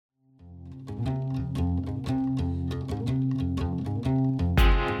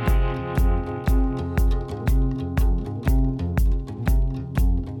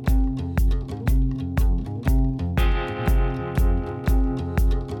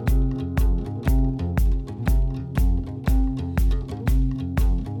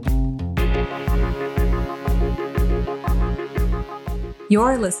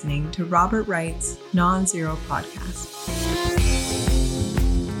You're listening to Robert Wright's Non-Zero Podcast.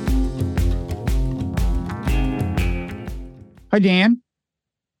 Hi, Dan.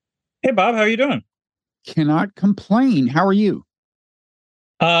 Hey, Bob. How are you doing? Cannot complain. How are you?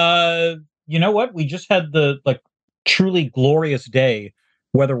 You know what? We just had the truly glorious day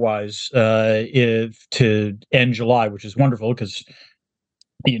weather-wise to end July, which is wonderful because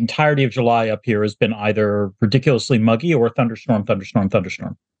the entirety of July up here has been either ridiculously muggy or thunderstorm.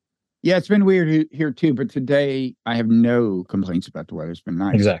 Yeah, it's been weird here too, but today I have no complaints about the weather. It's been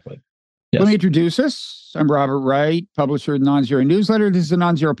nice. Exactly. Yes. Let me introduce us. I'm Robert Wright, publisher of the Non-Zero Newsletter. This is the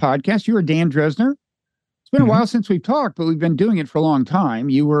Non-Zero Podcast. You are Dan Drezner. It's been a while since we've talked, but we've been doing it for a long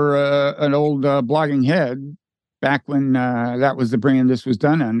time. You were an old Blogginghead back when that was the brand this was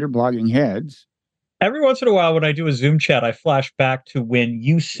done under, Bloggingheads. Every once in a while when I do a Zoom chat, I flash back to when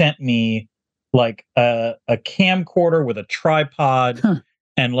you sent me a camcorder with a tripod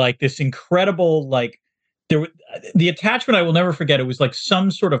and this incredible, the attachment I will never forget. It was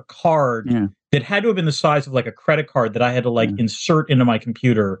some sort of card that had to have been the size of a credit card that I had to insert into my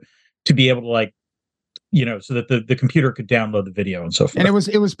computer to be able to so that the computer could download the video and so forth. And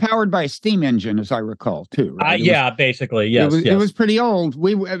it was powered by a steam engine, as I recall, too. Right? Basically, yes. It was pretty old.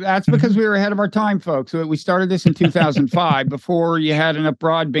 That's because we were ahead of our time, folks. We started this in 2005 before you had enough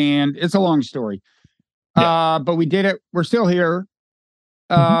broadband. It's a long story, but we did it. We're still here,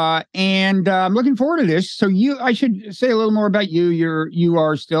 and I'm looking forward to this. So I should say a little more about you. You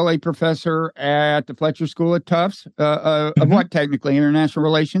are still a professor at the Fletcher School at Tufts of what technically international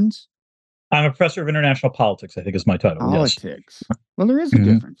relations. I'm a professor of international politics, I think is my title. Politics. Yes. Well, there is a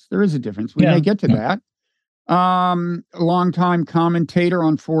difference. There is a difference. We may get to that. A longtime commentator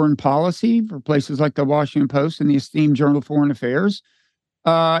on foreign policy for places like the Washington Post and the esteemed Journal of Foreign Affairs.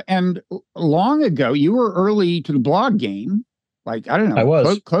 And long ago, you were early to the blog game. I don't know, I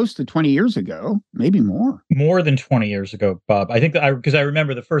was close to 20 years ago, maybe more. More than 20 years ago, Bob. I think because I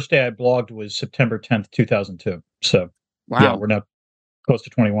remember the first day I blogged was September 10th, 2002. So, yeah, we're now close to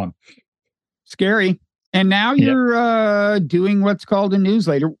 21. Scary. And now you're doing what's called a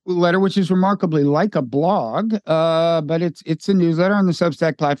newsletter, which is remarkably like a blog, but it's a newsletter on the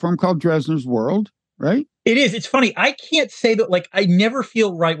Substack platform called Drezner's World, right? It is. It's funny. I can't say that, I never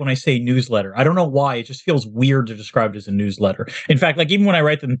feel right when I say newsletter. I don't know why. It just feels weird to describe it as a newsletter. In fact, even when I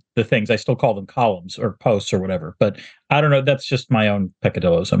write the things, I still call them columns or posts or whatever. But I don't know. That's just my own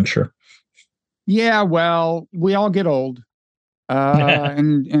peccadillos, I'm sure. Yeah, well, we all get old.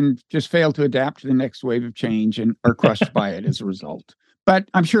 And just fail to adapt to the next wave of change and are crushed by it as a result. But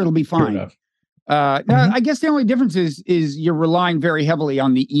I'm sure it'll be fine. Now, I guess the only difference is you're relying very heavily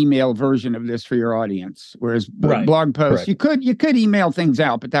on the email version of this for your audience, whereas blog posts, you could email things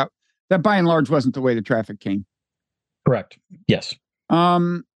out, but that by and large wasn't the way the traffic came. Correct. Yes.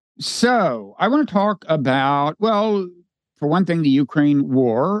 So I want to talk about, well, for one thing, the Ukraine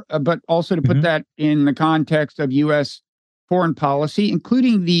war, but also to put that in the context of U.S. foreign policy,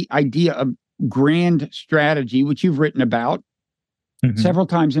 including the idea of grand strategy, which you've written about several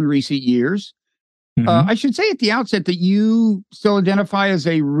times in recent years. I should say at the outset that you still identify as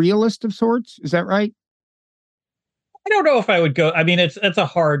a realist of sorts. Is that right? I don't know if I would go. I mean, it's a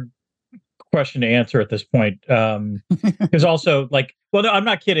hard question to answer at this point. Because also, well, no, I'm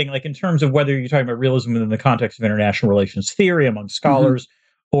not kidding. In terms of whether you're talking about realism within the context of international relations theory among scholars,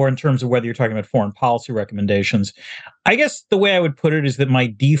 or in terms of whether you're talking about foreign policy recommendations. I guess the way I would put it is that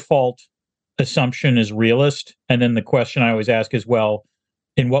my default assumption is realist. And then the question I always ask is, well,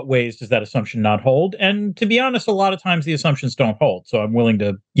 in what ways does that assumption not hold? And to be honest, a lot of times the assumptions don't hold. So I'm willing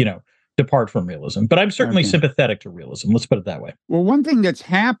to, depart from realism. But I'm certainly sympathetic to realism. Let's put it that way. Well, one thing that's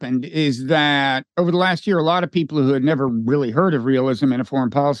happened is that over the last year, a lot of people who had never really heard of realism in a foreign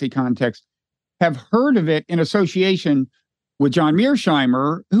policy context have heard of it in association with John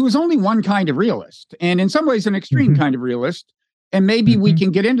Mearsheimer, who is only one kind of realist, and in some ways an extreme kind of realist. And maybe we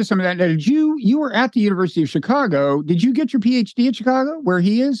can get into some of that. Now, you were at the University of Chicago. Did you get your PhD at Chicago, where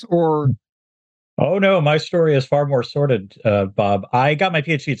he is, or? Oh, no, my story is far more sordid, Bob. I got my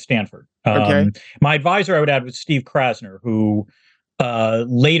PhD at Stanford. My advisor, I would add, was Steve Krasner, who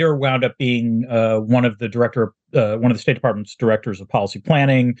later wound up being one of the State Department's directors of policy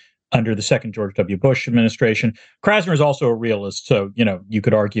planning under the second George W. Bush administration. Krasner is also a realist, so you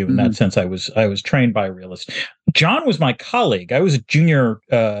could argue in that sense I was trained by a realist. John was my colleague. I was a junior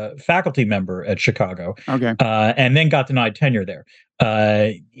faculty member at Chicago, and then got denied tenure there,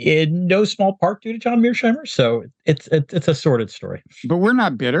 in no small part due to John Mearsheimer. So it's a sordid story. But we're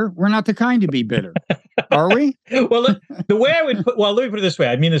not bitter. We're not the kind to be bitter. Are we? Well, the way I would let me put it this way.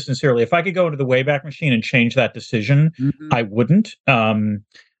 I mean this sincerely. If I could go into the Wayback Machine and change that decision, I wouldn't.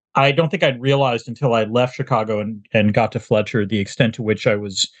 I don't think I'd realized until I left Chicago and got to Fletcher the extent to which I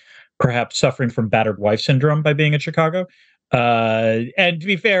was perhaps suffering from battered wife syndrome by being in Chicago. And to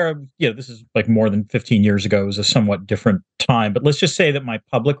be fair, this is like more than 15 years ago. It was a somewhat different time. But let's just say that my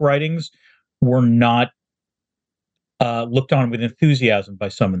public writings were not looked on with enthusiasm by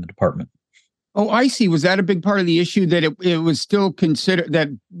some in the department. Oh, I see. Was that a big part of the issue, that it was still considered, that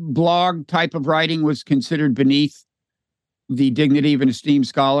blog type of writing was considered beneath the dignity of an esteemed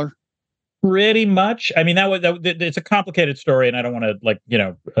scholar? Pretty much. I mean, it's a complicated story, and I don't want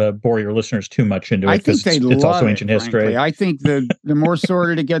to bore your listeners too much into it. I think it's also ancient history. I think the more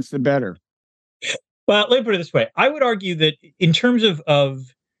sordid it gets, the better. Well, let me put it this way. I would argue that in terms of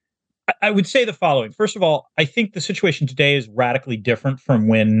I would say the following. First of all, I think the situation today is radically different from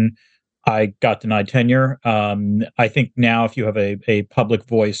when I got denied tenure. I think now if you have a public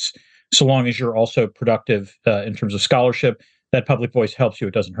voice, so long as you're also productive in terms of scholarship, that public voice helps you.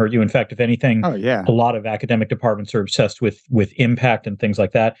 It doesn't hurt you. In fact, if anything, a lot of academic departments are obsessed with impact and things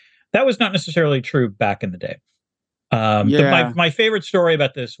like that. That was not necessarily true back in the day. My favorite story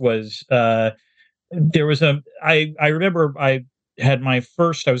about this was there was I remember I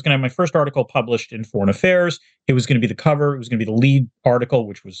was going to have my first article published in Foreign Affairs. It was going to be the cover. It was going to be the lead article,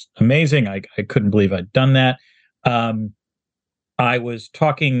 which was amazing. I couldn't believe I'd done that. I was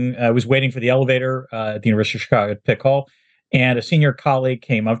waiting for the elevator at the University of Chicago at Pick Hall, and a senior colleague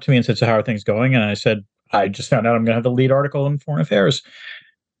came up to me and said, "So how are things going?" And I said, "I just found out I'm going to have the lead article in Foreign Affairs."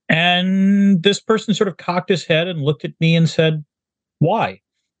 And this person sort of cocked his head and looked at me and said, "Why?"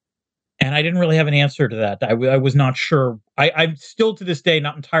 And I didn't really have an answer to that. I was not sure. I'm still to this day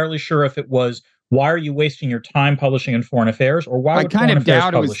not entirely sure if it was, why are you wasting your time publishing in Foreign Affairs, or why would Foreign Affairs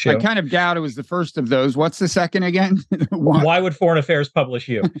publish you? I kind of doubt it was the first of those. What's the second again? Why would Foreign Affairs publish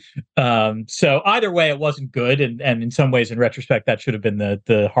you? So either way, it wasn't good. And in some ways, in retrospect, that should have been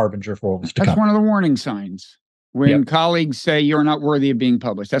the harbinger for what was to come. That's one of the warning signs. When colleagues say you're not worthy of being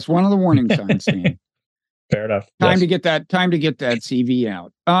published. That's one of the warning signs, Stan. Fair enough. Time to get that CV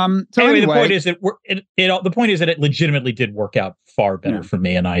out. So anyway, the point is that the point is that it legitimately did work out far better for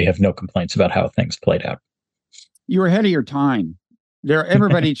me, and I have no complaints about how things played out. You were ahead of your time.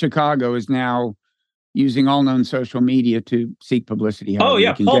 Everybody in Chicago is now using all known social media to seek publicity.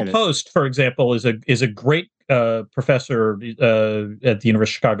 Paul Post, for example, is a great professor at the University of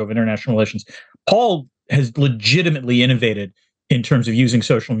Chicago of International Relations. Paul has legitimately innovated in terms of using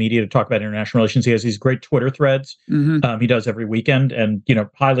social media to talk about international relations. He has these great Twitter threads he does every weekend, and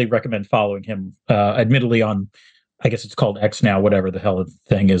highly recommend following him. Admittedly on, I guess it's called X now, whatever the hell the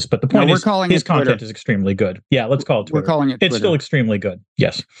thing is. But the point is, his content is extremely good. Yeah, let's call it Twitter. We're calling it Twitter. It's still extremely good.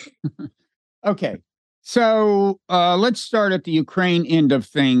 Yes. Okay. So let's start at the Ukraine end of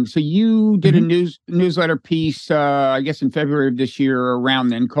things. So you did a newsletter piece, I guess in February of this year, around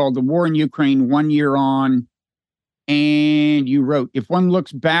then, called "The War in Ukraine: 1 Year On." And you wrote, "If one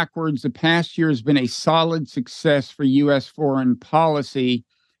looks backwards, the past year has been a solid success for U.S. foreign policy."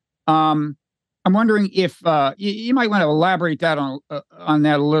 I'm wondering if you might want to elaborate that on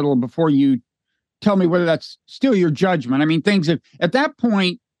that a little before you tell me whether that's still your judgment. I mean, at that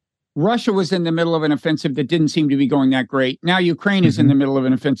point, Russia was in the middle of an offensive that didn't seem to be going that great. Now Ukraine is in the middle of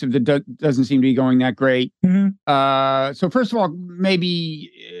an offensive that doesn't seem to be going that great. So first of all, maybe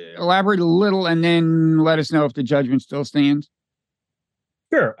elaborate a little and then let us know if the judgment still stands.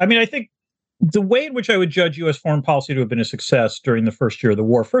 Sure. I mean, I think the way in which I would judge U.S. foreign policy to have been a success during the first year of the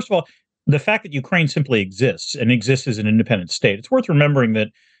war, first of all, the fact that Ukraine simply exists and exists as an independent state. It's worth remembering that,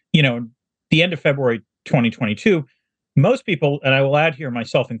 the end of February 2022, most people, and I will add here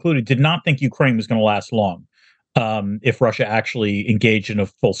myself included, did not think Ukraine was going to last long if Russia actually engaged in a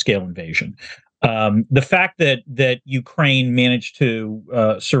full-scale invasion. The fact that Ukraine managed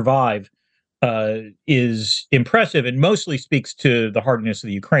to survive is impressive and mostly speaks to the hardiness of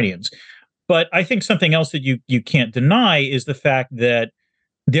the Ukrainians. But I think something else that you can't deny is the fact that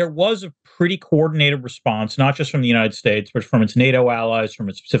there was a pretty coordinated response, not just from the United States, but from its NATO allies, from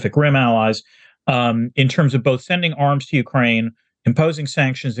its Pacific Rim allies, in terms of both sending arms to Ukraine, imposing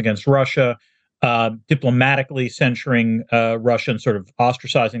sanctions against Russia, diplomatically censuring Russia and sort of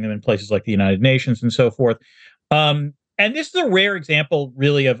ostracizing them in places like the United Nations and so forth. And this is a rare example,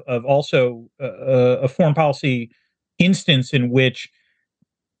 really, of also a foreign policy instance in which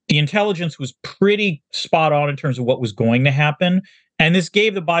the intelligence was pretty spot on in terms of what was going to happen. And this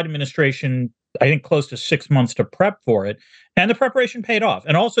gave the Biden administration, I think, close to 6 months to prep for it. And the preparation paid off.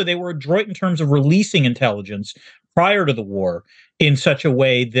 And also, they were adroit in terms of releasing intelligence prior to the war in such a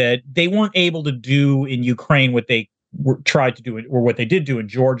way that they weren't able to do in Ukraine what they tried to do, or what they did do in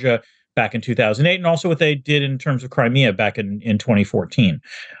Georgia back in 2008, and also what they did in terms of Crimea back in 2014.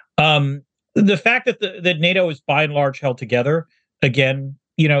 The fact that that NATO is by and large held together, again,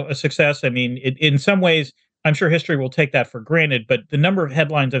 a success. I mean, in some ways, I'm sure history will take that for granted, but the number of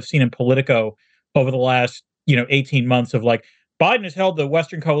headlines I've seen in Politico over the last, 18 months of like, Biden has held the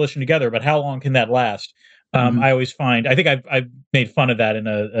Western coalition together, but how long can that last? I always find, I think I've made fun of that in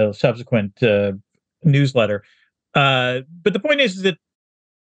a subsequent newsletter. But the point is that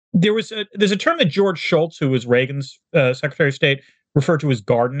there's a term that George Shultz, who was Reagan's Secretary of State, referred to as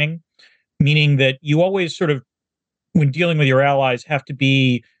gardening, meaning that you always sort of, when dealing with your allies, have to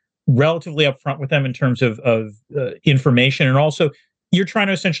be relatively upfront with them in terms of information, and also you're trying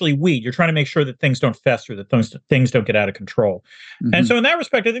to essentially weed. You're trying to make sure that things don't fester, that things don't get out of control. And so, in that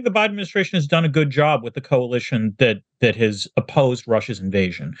respect, I think the Biden administration has done a good job with the coalition that has opposed Russia's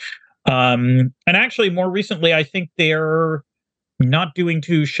invasion. And actually, more recently, I think they're not doing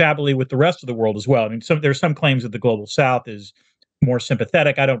too shabbily with the rest of the world as well. I mean, there's some claims that the global South is more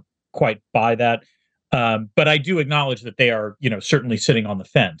sympathetic. I don't quite buy that. But I do acknowledge that they are, certainly sitting on the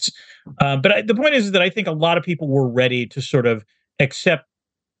fence. But the point is that I think a lot of people were ready to sort of accept,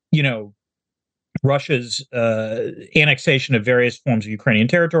 Russia's annexation of various forms of Ukrainian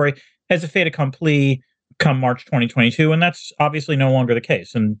territory as a fait accompli come March 2022. And that's obviously no longer the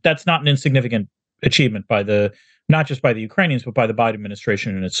case. And that's not an insignificant achievement not just by the Ukrainians, but by the Biden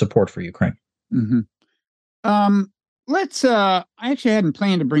administration and its support for Ukraine. I actually hadn't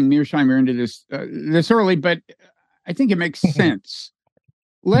planned to bring Mearsheimer into this early, but I think it makes sense.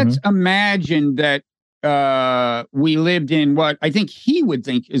 Let's imagine that we lived in what I think he would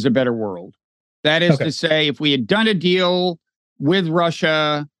think is a better world. That is to say, if we had done a deal with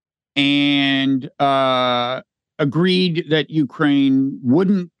Russia and agreed that Ukraine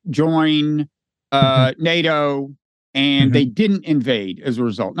wouldn't join NATO, and they didn't invade as a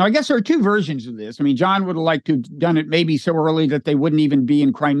result. Now, I guess there are two versions of this. I mean, John would have liked to have done it maybe so early that they wouldn't even be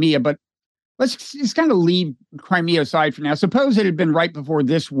in Crimea, but let's just kind of leave Crimea aside for now. Suppose it had been right before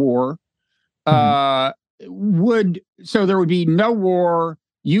this war. So there would be no war.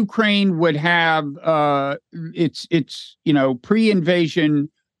 Ukraine would have its pre-invasion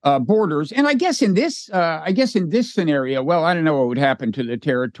borders, and I guess in this scenario, well, I don't know what would happen to the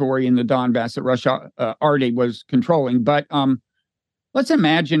territory in the Donbass that Russia already was controlling, but let's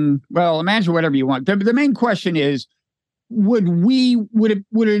imagine whatever you want. The main question is, would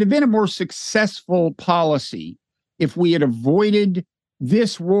it have been a more successful policy if we had avoided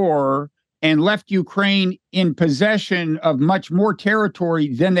this war and left Ukraine in possession of much more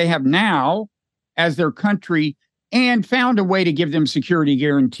territory than they have now as their country, and found a way to give them security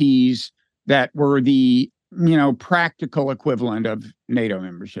guarantees that were the, practical equivalent of NATO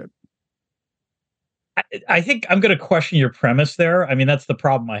membership? I think I'm going to question your premise there. I mean, that's the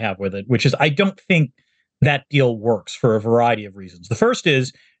problem I have with it, which is I don't think that deal works for a variety of reasons. The first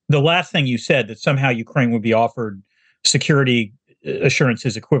is the last thing you said, that somehow Ukraine would be offered security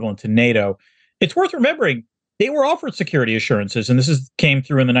assurances equivalent to NATO. It's worth remembering they were offered security assurances, and this came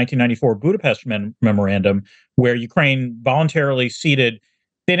through in the 1994 Budapest Memorandum, where Ukraine voluntarily ceded.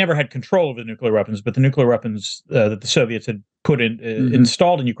 They never had control of the nuclear weapons, but the nuclear weapons that the Soviets had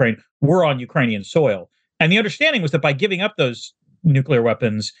installed in Ukraine were on Ukrainian soil. And the understanding was that by giving up those nuclear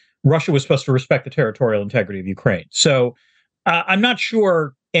weapons, Russia was supposed to respect the territorial integrity of Ukraine. So I'm not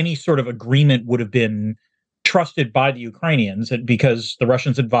sure any sort of agreement would have been trusted by the Ukrainians because the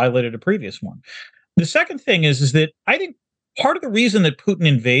Russians had violated a previous one. The second thing is that I think part of the reason that Putin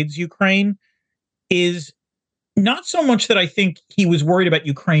invades Ukraine is not so much that I think he was worried about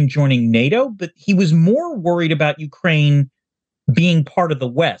Ukraine joining NATO, but he was more worried about Ukraine being part of the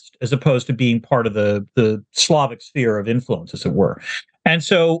West as opposed to being part of the Slavic sphere of influence, as it were. And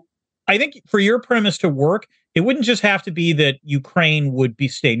so I think for your premise to work, it wouldn't just have to be that Ukraine would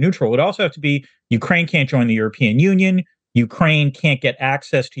stay neutral. It would also have to be Ukraine can't join the European Union. Ukraine can't get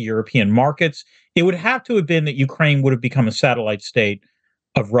access to European markets. It would have to have been that Ukraine would have become a satellite state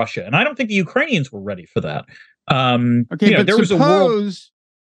of Russia. And I don't think the Ukrainians were ready for that. But there was a world.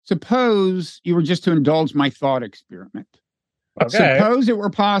 Suppose you were just to indulge my thought experiment. Okay. Suppose it were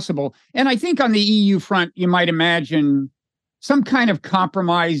possible. And I think on the EU front, you might imagine some kind of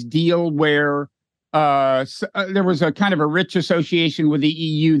compromise deal where there was a kind of a rich association with the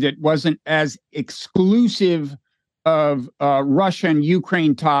EU that wasn't as exclusive of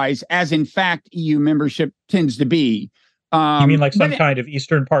Russian-Ukraine ties as, in fact, EU membership tends to be. You mean like some kind of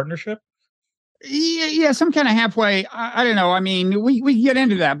Eastern partnership? Yeah, some kind of halfway. I don't know. I mean, we get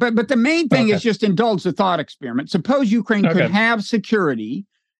into that, but the main thing is just indulge the thought experiment. Suppose Ukraine could have security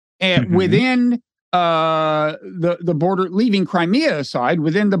within the border, leaving Crimea aside,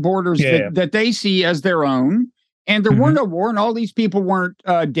 within the borders that they see as their own, and there were no war, and all these people weren't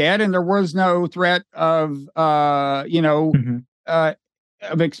dead, and there was no threat of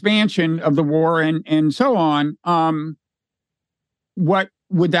of expansion of the war and so on. What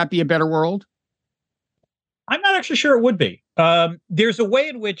would that be a better world? I'm not actually sure it would be. There's a way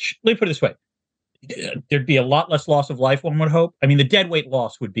in which, let me put it this way, there'd be a lot less loss of life, one would hope. I mean, the dead weight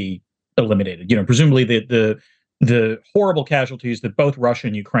loss would be eliminated. Presumably the horrible casualties that both Russia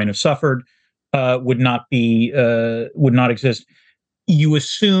and Ukraine have suffered would not exist. You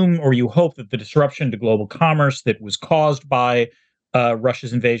assume or you hope that the disruption to global commerce that was caused by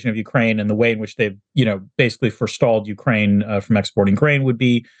Russia's invasion of Ukraine and the way in which they've, basically forestalled Ukraine from exporting grain would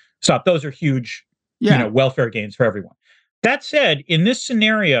be stopped. Those are huge, welfare gains for everyone. That said, in this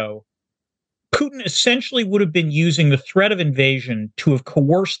scenario, Putin essentially would have been using the threat of invasion to have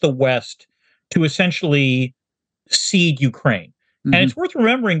coerced the West to essentially cede Ukraine. And it's worth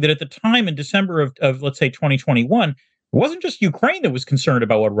remembering that at the time in December of let's say 2021, it wasn't just Ukraine that was concerned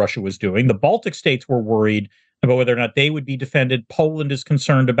about what Russia was doing. The Baltic states were worried about whether or not they would be defended. Poland is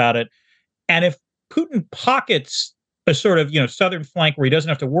concerned about it. And if Putin pockets a sort of, southern flank where he doesn't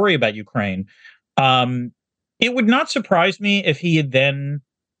have to worry about Ukraine, it would not surprise me if he had then,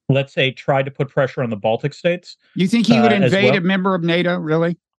 let's say, tried to put pressure on the Baltic states. You think he would invade a member of NATO,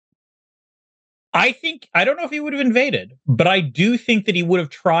 really? I don't know if he would have invaded, but I do think that he would have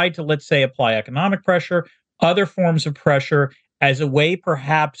tried to, let's say, apply economic pressure, other forms of pressure, as a way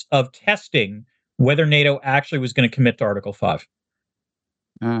perhaps of testing whether NATO actually was going to commit to Article 5.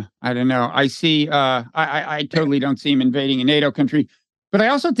 I don't know. I see. I totally don't see him invading a NATO country, but I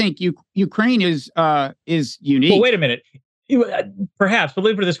also think Ukraine is unique. Well, wait a minute. Perhaps, but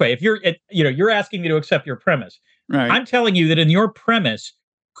let me put it this way: if you're asking me to accept your premise, right? I'm telling you that in your premise,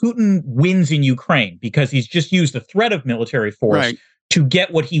 Putin wins in Ukraine because he's just used the threat of military force to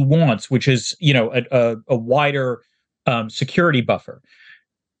get what he wants, which is a wider security buffer.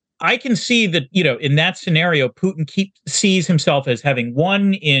 I can see that, in that scenario, Putin sees himself as having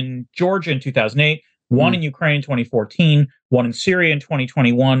won in Georgia in 2008, won in Ukraine in 2014, won in Syria in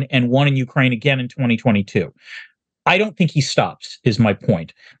 2021, and won in Ukraine again in 2022. I don't think he stops, is my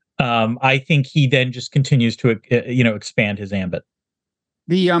point. I think he then just continues to, expand his ambit.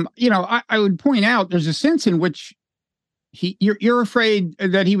 I would point out there's a sense in which you're afraid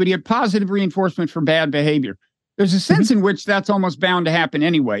that he would get positive reinforcement for bad behavior. There's a sense in which that's almost bound to happen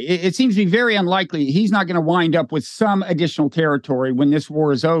anyway. It seems to be very unlikely he's not going to wind up with some additional territory when this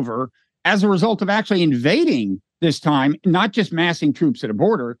war is over as a result of actually invading this time, not just massing troops at a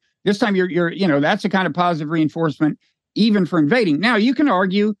border. This time that's a kind of positive reinforcement even for invading. Now, you can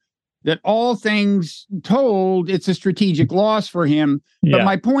argue that all things told, it's a strategic loss for him. Yeah. But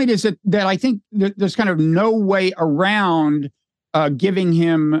my point is that I think there's kind of no way around giving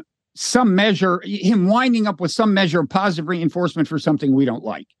him some measure, him winding up with some measure of positive reinforcement for something we don't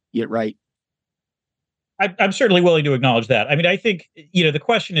like. Yeah, right. I'm certainly willing to acknowledge that. I mean, I think, the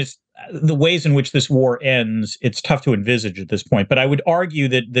question is the ways in which this war ends. It's tough to envisage at this point, but I would argue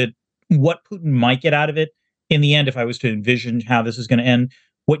that what Putin might get out of it in the end, if I was to envision how this is going to end,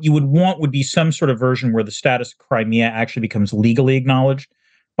 what you would want would be some sort of version where the status of Crimea actually becomes legally acknowledged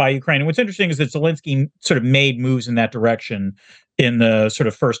by Ukraine. And what's interesting is that Zelensky sort of made moves in that direction in the sort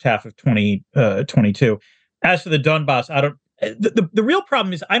of first half of 2022. As for the Donbass, the real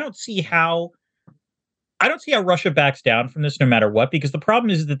problem is I don't see how Russia backs down from this no matter what, because the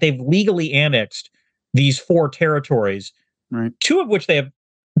problem is that they've legally annexed these 4 territories, right? Two of which they have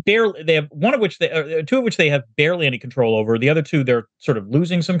barely any control over. The other 2, they're sort of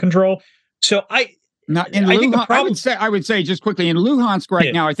losing some control. So I think the problem, I would say just quickly in Luhansk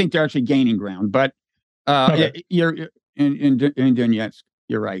right now, I think they're actually gaining ground, but you're in Donetsk,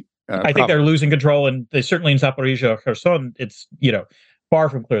 you're right. I think they're losing control, and they certainly in Zaporizhia or Kherson, it's far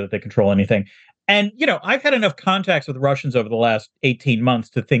from clear that they control anything. And I've had enough contacts with Russians over the last 18 months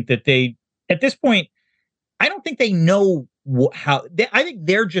to think that they, at this point, I don't think they know how. I think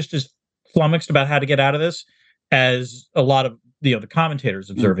they're just as flummoxed about how to get out of this as a lot of the commentators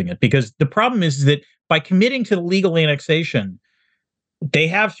observing it. Because the problem is that by committing to the legal annexation, they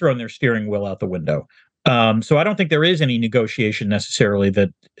have thrown their steering wheel out the window. So I don't think there is any negotiation necessarily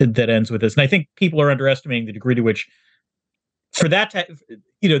that ends with this. And I think people are underestimating the degree to which, for that,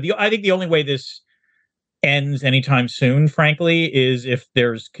 I think the only way this ends anytime soon, frankly, is if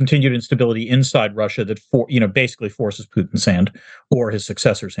there's continued instability inside Russia that basically forces Putin's hand or his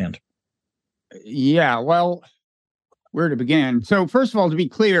successor's hand. Yeah, well, where to begin? So, first of all, to be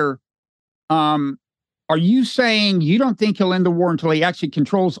clear, are you saying you don't think he'll end the war until he actually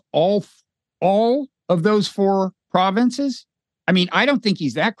controls all of those 4 provinces? I mean, I don't think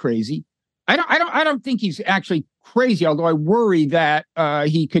he's that crazy. I don't think he's actually crazy. Although I worry that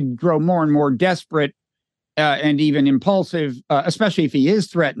he could grow more and more desperate and even impulsive, especially if he is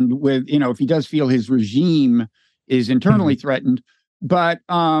threatened with, if he does feel his regime is internally threatened. But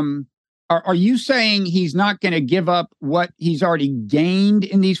are you saying he's not going to give up what he's already gained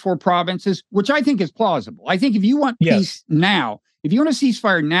in these 4 provinces, which I think is plausible? I think if you want peace now, if you want a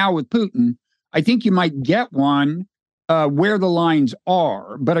ceasefire now with Putin, I think you might get one where the lines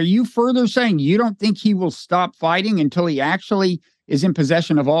are. But are you further saying you don't think he will stop fighting until he actually is in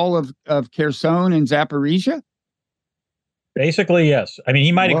possession of all of Kherson and Zaporizhia? Basically, yes. I mean,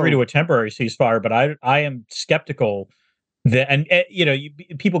 he might agree to a temporary ceasefire, but I am skeptical that, and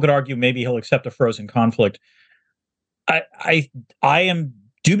people could argue maybe he'll accept a frozen conflict. I am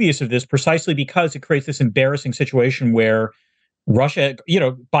dubious of this precisely because it creates this embarrassing situation where Russia,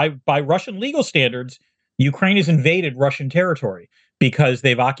 by Russian legal standards, Ukraine has invaded Russian territory because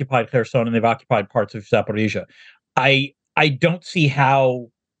they've occupied Kherson and they've occupied parts of Zaporizhia. I don't see how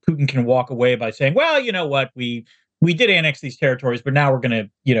Putin can walk away by saying, well, you know what, we did annex these territories, but now we're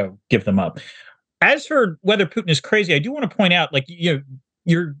going to, give them up. As for whether Putin is crazy, I do want to point out, like,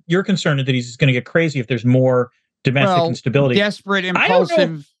 you're concerned that he's going to get crazy if there's more domestic instability. Desperate,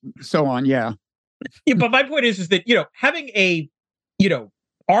 impulsive, so on. Yeah. But my point is that, having a,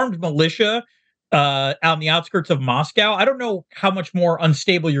 armed militia on the outskirts of Moscow, I don't know how much more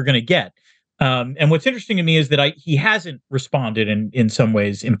unstable you're going to get. And what's interesting to me is that he hasn't responded in some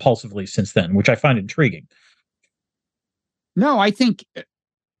ways impulsively since then, which I find intriguing. No, I think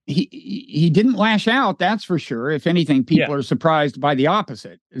he didn't lash out, that's for sure. If anything, people are surprised by the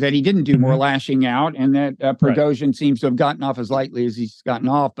opposite, that he didn't do more lashing out, and that Prigozhin seems to have gotten off as lightly as he's gotten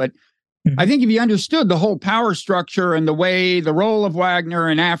off. But I think if you understood the whole power structure and the role of Wagner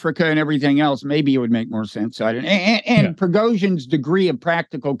in Africa and everything else, maybe it would make more sense. And Prigozhin's degree of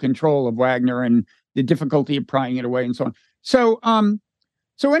practical control of Wagner and the difficulty of prying it away and so on.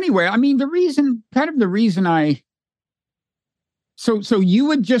 So anyway, I mean, the reason So you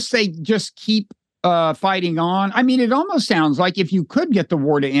would just say, just keep fighting on? I mean, it almost sounds like if you could get the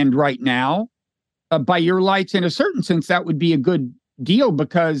war to end right now, by your lights, in a certain sense, that would be a good deal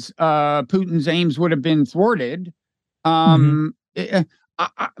because Putin's aims would have been thwarted. My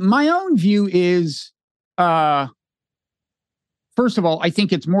own view is, first of all, I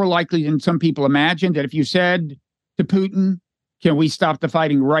think it's more likely than some people imagine that if you said to Putin, can we stop the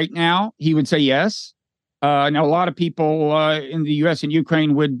fighting right now? He would say yes. Now, a lot of people in the U.S. and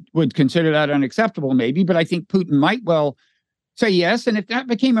Ukraine would consider that unacceptable, maybe, but I think Putin might well say yes. And if that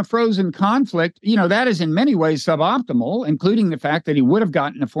became a frozen conflict, that is in many ways suboptimal, including the fact that he would have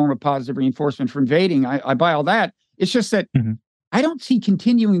gotten a form of positive reinforcement for invading. I buy all that. It's just that I don't see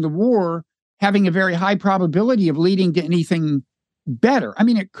continuing the war having a very high probability of leading to anything better. I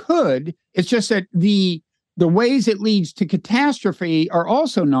mean, it could. It's just that the ways it leads to catastrophe are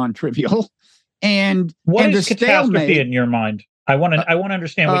also non-trivial. And what is catastrophe in your mind? I want to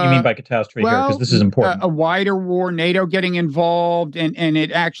understand what you mean by catastrophe here, because this is important. A wider war, NATO getting involved, and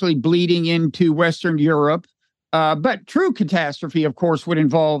it actually bleeding into Western Europe. But true catastrophe, of course, would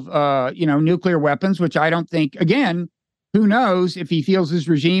involve nuclear weapons, which I don't think. Again, who knows if he feels his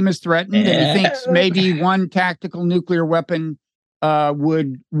regime is threatened and he thinks maybe one tactical nuclear weapon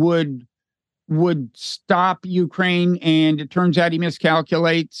would stop Ukraine, and it turns out he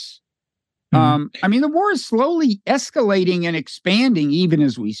miscalculates. I mean, the war is slowly escalating and expanding even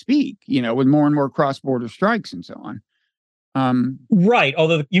as we speak, with more and more cross-border strikes and so on. Right.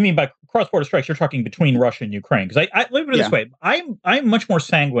 Although you mean by cross-border strikes, you're talking between Russia and Ukraine. Because I look at it this way. I'm much more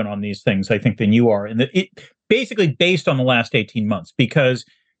sanguine on these things, I think, than you are. And basically based on the last 18 months, because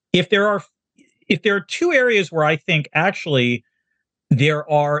if there are two areas where I think actually there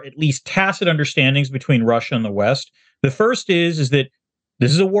are at least tacit understandings between Russia and the West, the first is that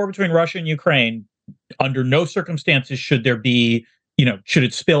this is a war between Russia and Ukraine. Under no circumstances should there be, should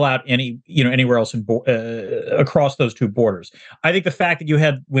it spill out anywhere else across those two borders. I think the fact that you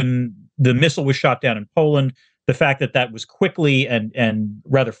had, when the missile was shot down in Poland, the fact that was quickly and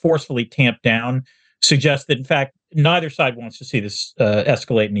rather forcefully tamped down suggests that, in fact, neither side wants to see this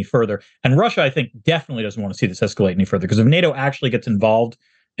escalate any further. And Russia, I think, definitely doesn't want to see this escalate any further, because if NATO actually gets involved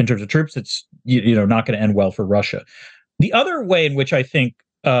in terms of troops, it's not going to end well for Russia. The other way in which I think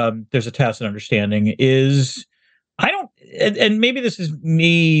there's a tacit understanding is, and maybe this is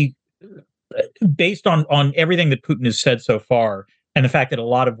me based on everything that Putin has said so far, and the fact that a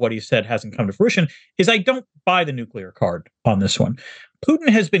lot of what he said hasn't come to fruition, is I don't buy the nuclear card on this one. Putin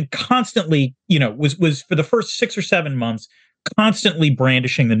has been constantly, was for the first 6 or 7 months, constantly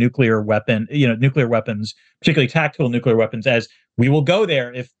brandishing the nuclear weapon, nuclear weapons, particularly tactical nuclear weapons, as we will go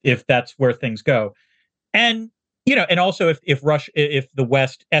there if that's where things go. And and also if the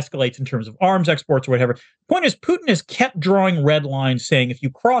West escalates in terms of arms exports or whatever. The point is, Putin has kept drawing red lines, saying if you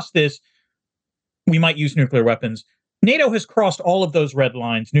cross this, we might use nuclear weapons. NATO has crossed all of those red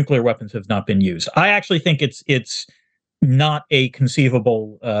lines. Nuclear weapons have not been used. I actually think it's not a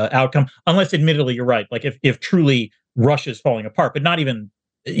conceivable outcome, unless, admittedly, you're right. Like if truly Russia's falling apart, but not even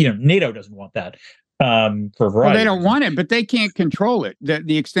NATO doesn't want that. For a variety. Well, they don't want it, but they can't control it.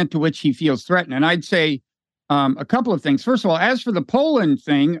 The extent to which he feels threatened, and I'd say a couple of things. First of all, as for the Poland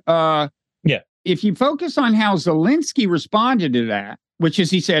thing, if you focus on how Zelensky responded to that, which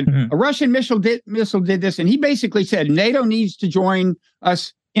is, he said, a Russian missile did this, and he basically said NATO needs to join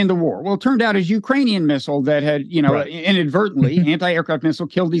us in the war. Well, it turned out his Ukrainian missile that had, inadvertently, anti-aircraft missile,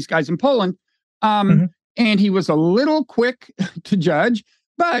 killed these guys in Poland. And he was a little quick to judge.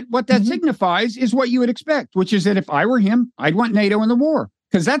 But what that signifies is what you would expect, which is that if I were him, I'd want NATO in the war,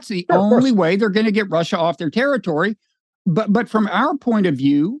 because that's the only way they're going to get Russia off their territory. But from our point of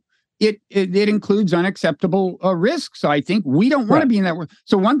view, it includes unacceptable risks. I think we don't want to be in that war.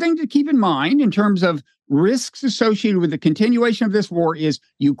 So one thing to keep in mind in terms of risks associated with the continuation of this war is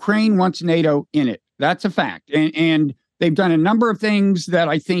Ukraine wants NATO in it. That's a fact. And they've done a number of things that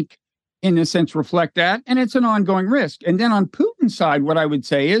I think, in a sense, reflect that. And it's an ongoing risk. And then on Putin's side, what I would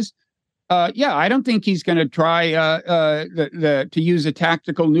say is, I don't think he's going to try to use a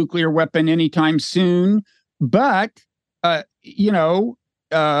tactical nuclear weapon anytime soon. But,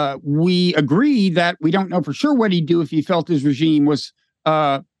 we agree that we don't know for sure what he'd do if he felt his regime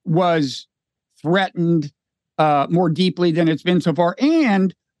was threatened more deeply than it's been so far.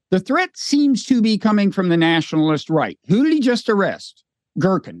 And the threat seems to be coming from the nationalist right. Who did he just arrest?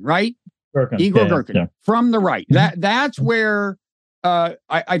 Gherkin, right? Igor Gherkin from the right. That's where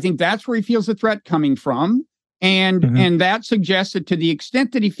I think that's where he feels the threat coming from. And that suggests that to the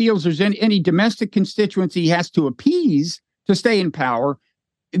extent that he feels there's any domestic constituency he has to appease to stay in power,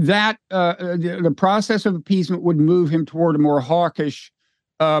 that the process of appeasement would move him toward a more hawkish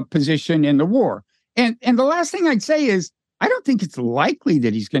position in the war. And the last thing I'd say is, I don't think it's likely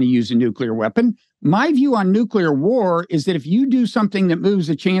that he's going to use a nuclear weapon. My view on nuclear war is that if you do something that moves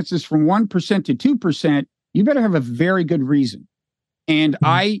the chances from 1% to 2%, you better have a very good reason. And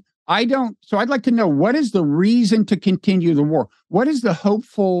I don't. So I'd like to know, what is the reason to continue the war? What is the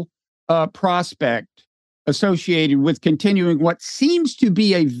hopeful prospect associated with continuing what seems to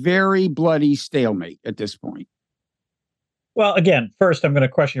be a very bloody stalemate at this point? Well, again, first, I'm going to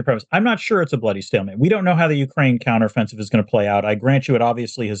question your premise. I'm not sure it's a bloody stalemate. We don't know how the Ukraine counteroffensive is going to play out. I grant you, it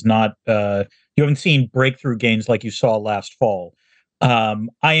obviously has not. You haven't seen breakthrough gains like you saw last fall. I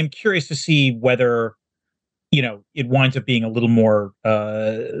am curious to see whether, it winds up being a little more,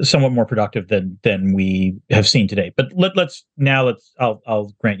 somewhat more productive than we have seen today. But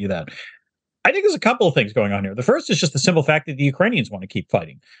I'll grant you that. I think there's a couple of things going on here. The first is just the simple fact that the Ukrainians want to keep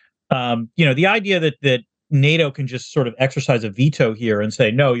fighting. The idea that NATO can just sort of exercise a veto here and say,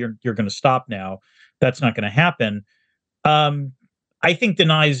 no, you're going to stop now. That's not going to happen. I think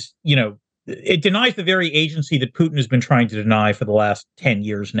denies the very agency that Putin has been trying to deny for the last 10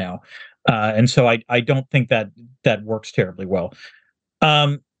 years now. And so I don't think that works terribly well.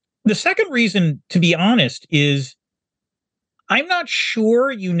 The second reason, to be honest, is I'm not sure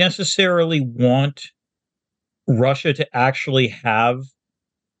you necessarily want Russia to actually have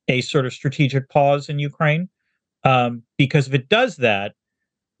a sort of strategic pause in Ukraine, because if it does that,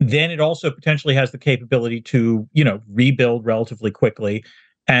 then it also potentially has the capability to, rebuild relatively quickly,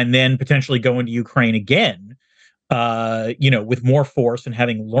 and then potentially go into Ukraine again, with more force and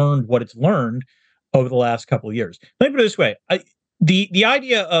having learned what it's learned over the last couple of years. Let me put it this way: the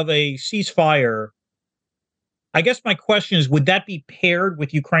idea of a ceasefire. I guess my question is, would that be paired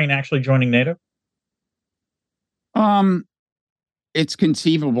with Ukraine actually joining NATO? It's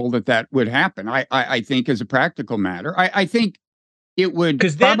conceivable that would happen. I think, as a practical matter, I think it would,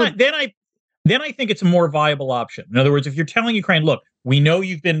 because then I think it's a more viable option. In other words, if you're telling Ukraine, look, we know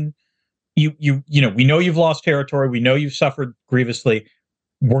you've been, we know you've lost territory, we know you've suffered grievously,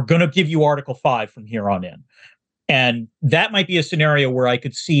 we're going to give you Article 5 from here on in, and that might be a scenario where I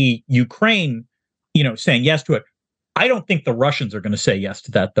could see Ukraine, saying yes to it. I don't think the Russians are going to say yes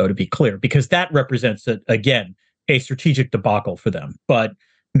to that, though, to be clear, because that represents again a strategic debacle for them. But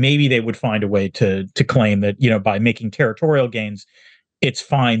maybe they would find a way to claim that, by making territorial gains, it's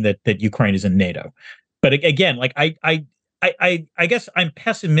fine that Ukraine is in NATO. But again, like I I guess I'm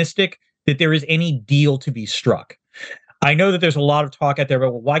pessimistic that there is any deal to be struck. I know that there's a lot of talk out there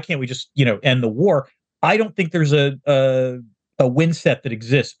about, well, why can't we just, end the war? I don't think there's a win set that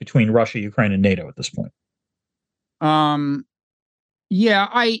exists between Russia, Ukraine, and NATO at this point. Yeah,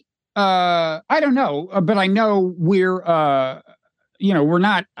 I don't know, but I know we're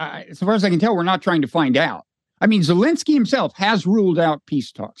not, as far as I can tell, we're not trying to find out. I mean, Zelensky himself has ruled out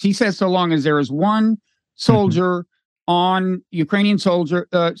peace talks. He says so long as there is one soldier on Ukrainian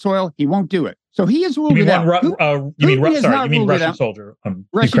soil, he won't do it. So he has ruled it out. You mean Russian soldier on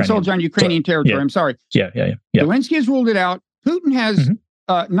Russian soldier on Ukrainian territory. Yeah. I'm sorry. Yeah. Zelensky has ruled it out. Putin has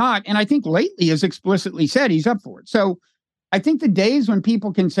not, and I think lately has explicitly said he's up for it. So I think the days when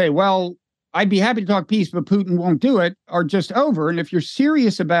people can say, well, I'd be happy to talk peace, but Putin won't do it, are just over. And if you're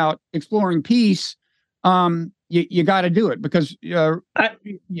serious about exploring peace, you got to do it, because you got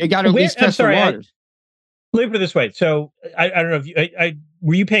to at least test the waters. Let me put it this way. So I don't know if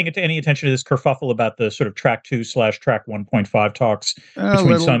were you paying any attention to this kerfuffle about the sort of track 2/track 1.5 talks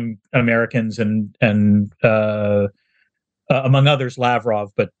between some Americans and among others,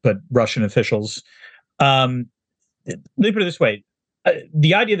 Lavrov, but Russian officials. Let me put it this way.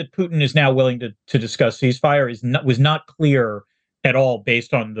 The idea that Putin is now willing to discuss ceasefire was not clear at all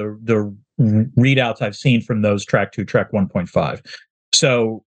based on the readouts I've seen from those track 2, track 1.5.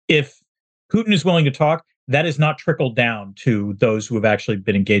 So if Putin is willing to talk, that is not trickled down to those who have actually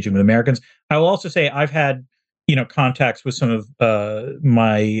been engaging with Americans. I will also say I've had contacts with some of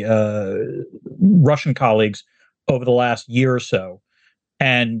my Russian colleagues over the last year or so,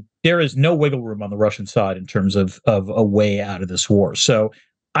 and there is no wiggle room on the Russian side in terms of a way out of this war. So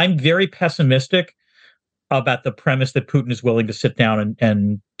I'm very pessimistic about the premise that Putin is willing to sit down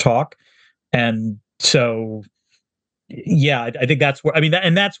and talk. And so, yeah, I think that's where,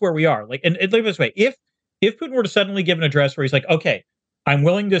 that's where we are. Like, and look this way, if Putin were to suddenly give an address where he's like, okay, I'm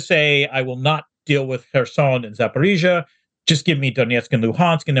willing to say I will not deal with Kherson and Zaporizhia, just give me Donetsk and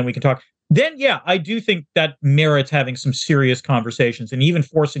Luhansk, and then we can talk. Then, yeah, I do think that merits having some serious conversations and even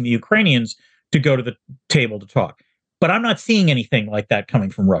forcing the Ukrainians to go to the table to talk. But I'm not seeing anything like that coming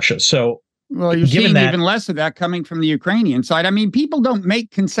from Russia. So, well, you're seeing even less of that coming from the Ukrainian side. I mean, people don't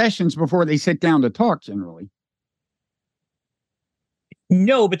make concessions before they sit down to talk, generally.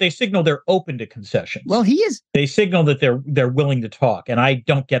 No, but they signal they're open to concessions. Well, he is. They signal that they're willing to talk, and I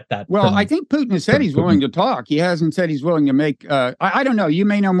don't get that. Well, I think Putin has said he's willing to talk. He hasn't said he's willing to make. I don't know. You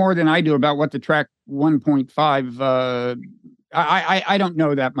may know more than I do about what the track 1.5. I don't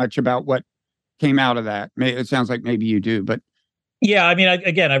know that much about what came out of that. It sounds like maybe you do, but yeah. I mean,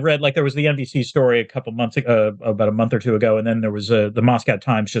 I read there was the NBC story about a month or two ago, and then there was the Moscow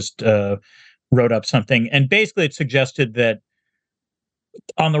Times just wrote up something, and basically it suggested that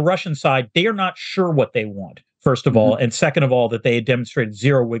on the Russian side, they are not sure what they want, first of all. And second of all, that they had demonstrated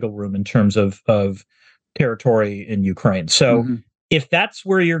zero wiggle room in terms of territory in Ukraine. So if that's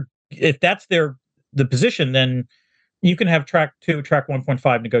the position, then you can have track 2, track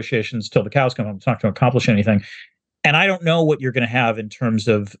 1.5 negotiations till the cows come home. It's not going to accomplish anything. And I don't know what you're going to have in terms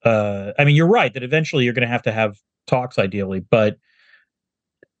of, you're right that eventually you're going to have talks ideally, but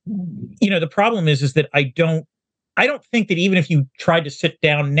the problem is that I don't think that even if you tried to sit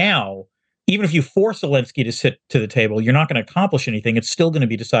down now, even if you force Zelensky to sit to the table, you're not going to accomplish anything. It's still going to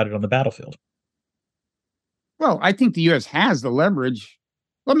be decided on the battlefield. Well, I think the U.S. has the leverage.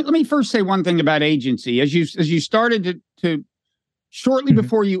 Let me first say one thing about agency. As you started to shortly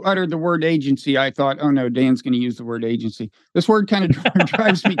before you uttered the word agency, I thought, oh no, Dan's going to use the word agency. This word kind of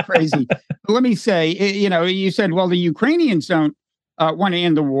drives me crazy. But let me say, you said, well, the Ukrainians don't want to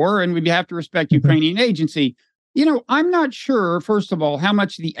end the war, and we have to respect Ukrainian agency. I'm not sure, first of all, how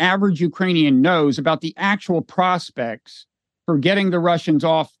much the average Ukrainian knows about the actual prospects for getting the Russians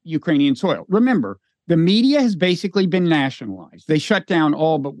off Ukrainian soil. Remember, the media has basically been nationalized. They shut down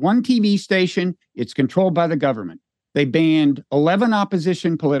all but one TV station. It's controlled by the government. They banned 11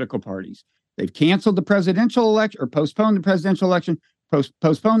 opposition political parties. They've canceled the presidential election, or postponed the presidential election,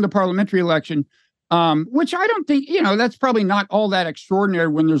 postponed the parliamentary election, which I don't think, that's probably not all that extraordinary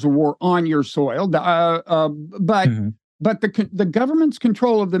when there's a war on your soil. But the government's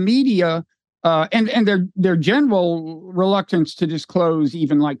control of the media and their general reluctance to disclose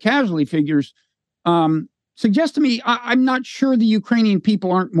even casualty figures suggests to me I'm not sure the Ukrainian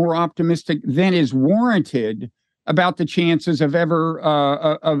people aren't more optimistic than is warranted about the chances of ever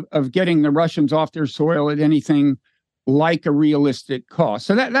of getting the Russians off their soil at anything like a realistic cost.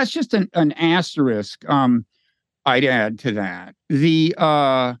 So that's just an asterisk I'd add to that.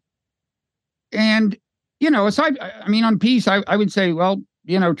 Aside, on peace, I would say, well,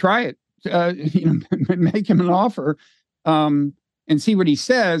 try it. Make him an offer. and see what he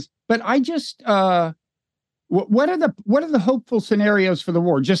says. But I just what are the hopeful scenarios for the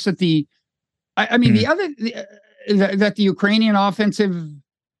war? Just that that the Ukrainian offensive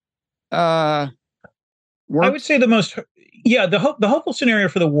works? I would say the hopeful scenario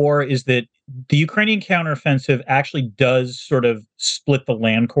for the war is that the Ukrainian counteroffensive actually does sort of split the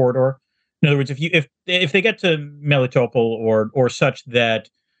land corridor. In other words, if they get to Melitopol or such that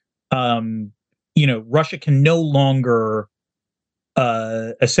Russia can no longer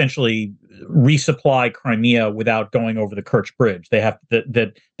essentially resupply Crimea without going over the Kerch Bridge. They have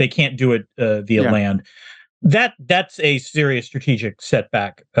that they can't do it via land. That's a serious strategic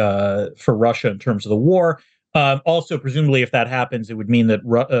setback for Russia in terms of the war. Also, presumably, if that happens, it would mean that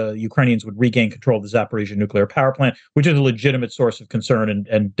Ukrainians would regain control of the Zaporizhzhia nuclear power plant, which is a legitimate source of concern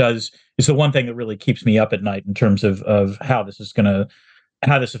and is the one thing that really keeps me up at night in terms of how this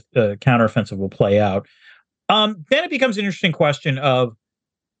counteroffensive will play out. Then it becomes an interesting question of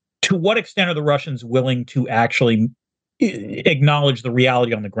to what extent are the Russians willing to actually acknowledge the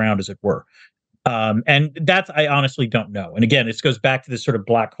reality on the ground, as it were. And that's, I honestly don't know. And again, this goes back to this sort of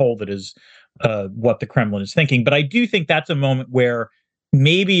black hole that is what the Kremlin is thinking. But I do think that's a moment where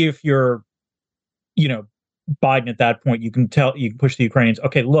maybe if you're, Biden at that point, you can push the Ukrainians,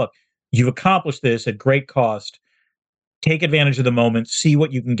 okay, look, you've accomplished this at great cost. Take advantage of the moment, see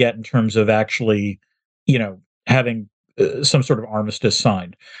what you can get in terms of actually, having some sort of armistice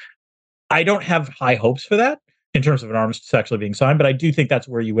signed. I don't have high hopes for that in terms of an armistice actually being signed, but I do think that's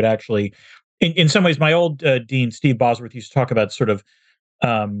where you would actually, in some ways, my old dean, Steve Bosworth, used to talk about sort of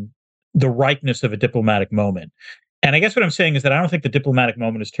the ripeness of a diplomatic moment. And I guess what I'm saying is that I don't think the diplomatic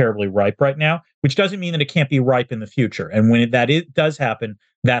moment is terribly ripe right now, which doesn't mean that it can't be ripe in the future. And when it does happen,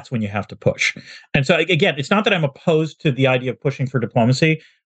 that's when you have to push. And so, again, it's not that I'm opposed to the idea of pushing for diplomacy.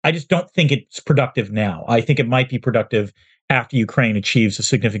 I just don't think it's productive now. I think it might be productive after Ukraine achieves a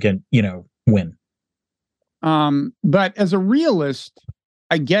significant, win. But as a realist,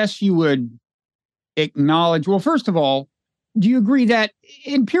 I guess you would acknowledge, well, first of all, do you agree that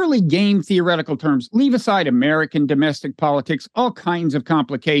in purely game theoretical terms, leave aside American domestic politics, all kinds of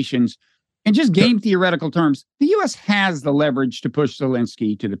complications, in just game theoretical terms, the U.S. has the leverage to push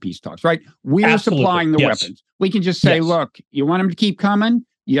Zelensky to the peace talks, right? We're Absolutely. Supplying the weapons. We can just say, look, you want them to keep coming?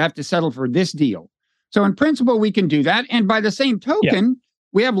 You have to settle for this deal. So in principle, we can do that. And by the same token,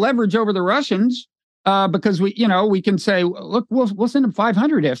 we have leverage over the Russians because we can say, look, we'll send them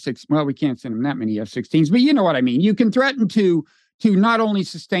 500 F-16. Well, we can't send them that many F-16s, but you know what I mean. You can threaten to not only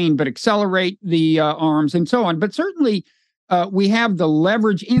sustain, but accelerate the arms and so on. But certainly we have the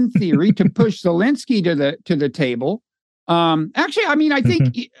leverage in theory to push Zelensky to the table. Actually, I mean, I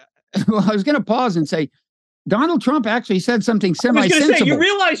think well, I was going to pause and say, Donald Trump actually said something semi-sensible. I was going to say, you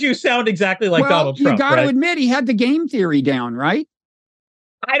realize you sound exactly like Donald Trump, you got to admit he had the game theory down, right?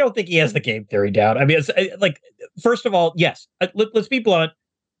 I don't think he has the game theory down. I mean, it's like, first of all, yes, let's be blunt.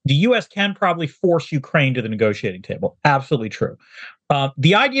 The U.S. can probably force Ukraine to the negotiating table. Absolutely true.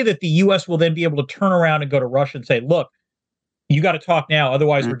 The idea that the U.S. will then be able to turn around and go to Russia and say, look, you got to talk now.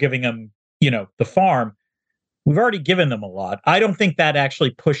 Otherwise, we're giving them, the farm. We've already given them a lot. I don't think that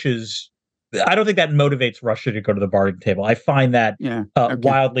actually I don't think that motivates Russia to go to the bargaining table. I find that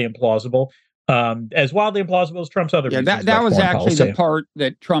wildly implausible. As wildly implausible as Trump's other views. That was actually the part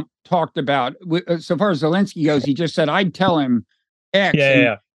that Trump talked about. So far as Zelensky goes, he just said, I'd tell him X.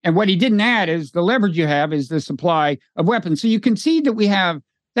 And what he didn't add is the leverage you have is the supply of weapons. So you can see that we have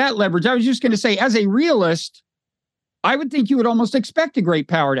that leverage. I was just going to say, as a realist, I would think you would almost expect a great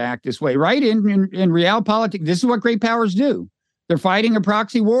power to act this way, right? In real politics, this is what great powers do. They're fighting a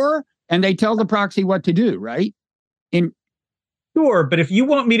proxy war, and they tell the proxy what to do, right? Sure, but if you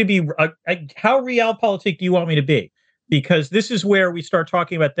want me to be, how realpolitik do you want me to be? Because this is where we start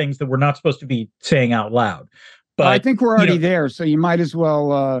talking about things that we're not supposed to be saying out loud. But I think we're already there, so you might as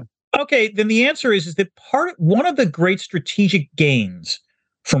well. Okay, then the answer is that one of the great strategic gains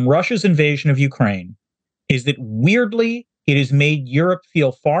from Russia's invasion of Ukraine is that weirdly it has made Europe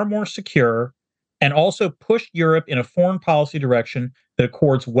feel far more secure and also pushed Europe in a foreign policy direction that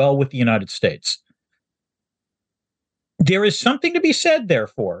accords well with the United States. There is something to be said,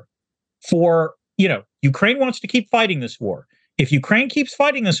 therefore, for, Ukraine wants to keep fighting this war. If Ukraine keeps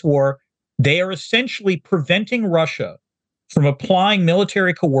fighting this war, they are essentially preventing Russia from applying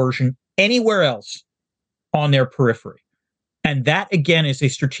military coercion anywhere else on their periphery. And that, again, is a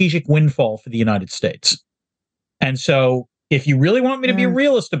strategic windfall for the United States. And so if you really want me to be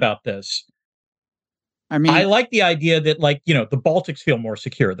realist about this, I like the idea that, the Baltics feel more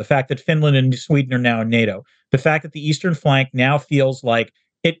secure. The fact that Finland and Sweden are now in NATO. The fact that the eastern flank now feels like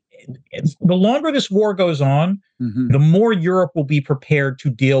the longer this war goes on, the more Europe will be prepared to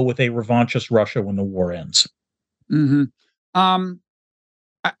deal with a revanchist Russia when the war ends.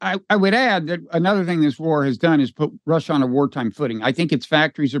 I would add that another thing this war has done is put Russia on a wartime footing. I think its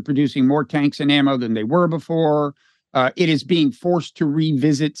factories are producing more tanks and ammo than they were before. It is being forced to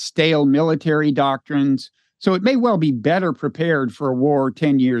revisit stale military doctrines. So it may well be better prepared for a war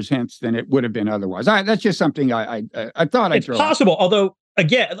 10 years hence than it would have been otherwise. That's just something I thought I'd throw out. It's possible, although,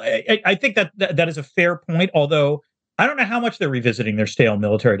 again, I think that is a fair point, although I don't know how much they're revisiting their stale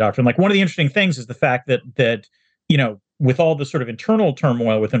military doctrine. Like, one of the interesting things is the fact that with all the sort of internal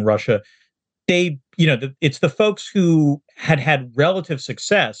turmoil within Russia, it's the folks who had relative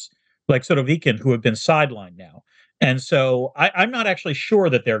success, like Surovikin, who have been sidelined now. And so I'm not actually sure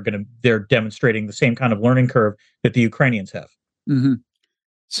that they're demonstrating the same kind of learning curve that the Ukrainians have.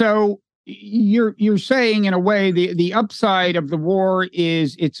 So you're saying, in a way, the upside of the war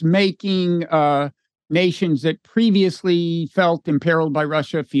is it's making nations that previously felt imperiled by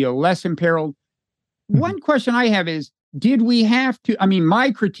Russia feel less imperiled. One question I have is, did we have to? I mean,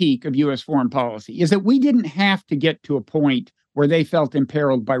 my critique of U.S. foreign policy is that we didn't have to get to a point where they felt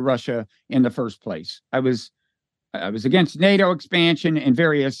imperiled by Russia in the first place. I was against NATO expansion and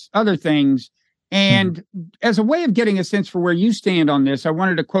various other things. And as a way of getting a sense for where you stand on this, I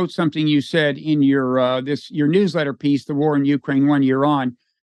wanted to quote something you said in your newsletter piece, "The War in Ukraine 1 Year On."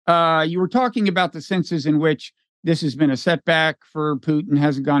 You were talking about the senses in which this has been a setback for Putin,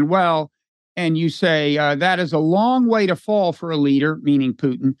 hasn't gone well. And you say that is a long way to fall for a leader, meaning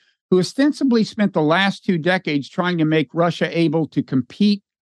Putin, who ostensibly spent the last 2 decades trying to make Russia able to compete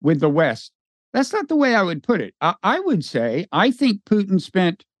with the West. That's not the way I would put it. I would say I think Putin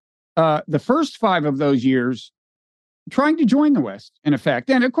spent the first 5 of those years trying to join the West, in effect.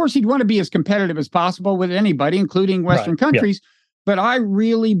 And of course, he'd want to be as competitive as possible with anybody, including Western countries. Yeah. But I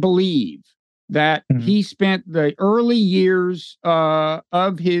really believe that he spent the early years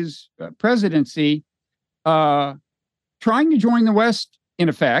of his presidency trying to join the West, in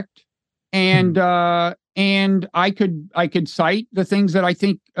effect. And I could cite the things that I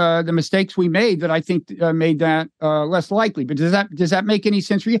think the mistakes we made that I think made that less likely. But does that make any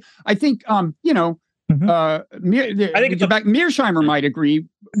sense for you? I think I think Mearsheimer might agree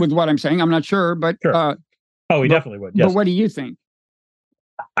with what I'm saying. I'm not sure, but sure. He definitely would. Yes. But what do you think?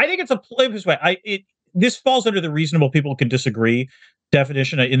 I think it's this way. This falls under the reasonable people can disagree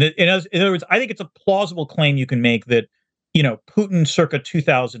definition. In other words, I think it's a plausible claim you can make that Putin circa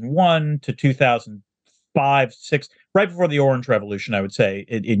 2001 to 2005, 6, right before the Orange Revolution, I would say,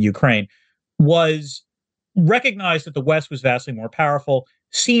 in Ukraine, was recognized that the West was vastly more powerful,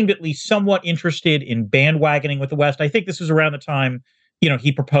 seemed at least somewhat interested in bandwagoning with the West. I think this was around the time,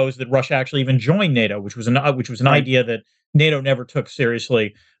 he proposed that Russia actually even join NATO, which was an idea that NATO never took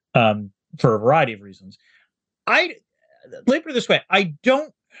seriously for a variety of reasons. Let me put it this way: I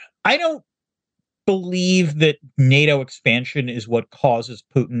don't believe that NATO expansion is what causes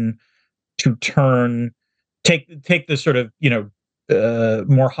Putin to take the sort of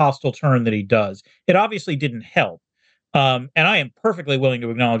more hostile turn that he does. It obviously didn't help, and I am perfectly willing to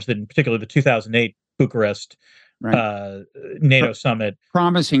acknowledge that, in particular, the 2008 Bucharest NATO summit,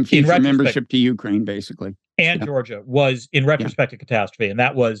 promising future membership to Ukraine, basically, and Georgia, was in retrospect a catastrophe, and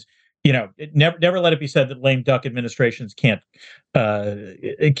that was. Never let it be said that lame duck administrations can't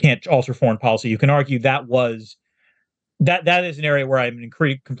alter foreign policy. You can argue that is an area where I'm in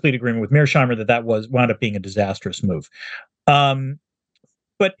complete agreement with Mearsheimer that wound up being a disastrous move.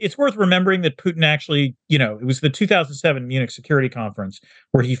 But it's worth remembering that Putin actually, it was the 2007 Munich Security Conference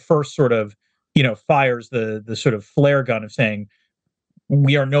where he first sort of, fires the sort of flare gun of saying,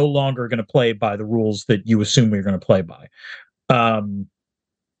 we are no longer going to play by the rules that you assume we're going to play by.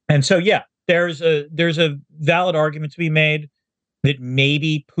 And so, there's a valid argument to be made that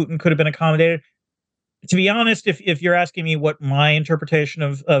maybe Putin could have been accommodated. To be honest, if you're asking me what my interpretation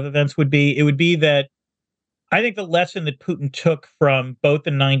of events would be, it would be that I think the lesson that Putin took from both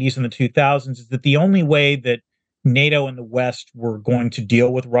the 90s and the 2000s is that the only way that NATO and the West were going to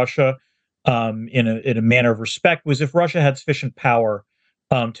deal with Russia in a manner of respect was if Russia had sufficient power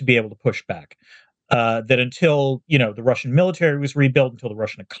to be able to push back. That until the Russian military was rebuilt, until the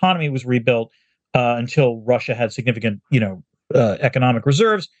Russian economy was rebuilt, until Russia had significant economic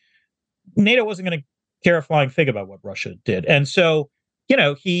reserves, NATO wasn't going to care a flying fig about what Russia did. And so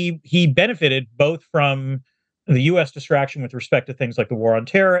he benefited both from the U.S. distraction with respect to things like the war on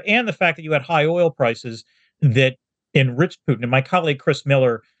terror and the fact that you had high oil prices that enriched Putin. And my colleague Chris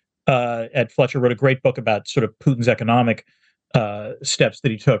Miller at Fletcher wrote a great book about sort of Putin's economic steps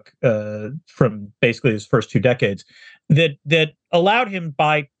that he took from basically his first 2 decades. that allowed him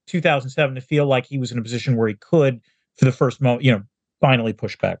by 2007 to feel like he was in a position where he could, for the first moment, finally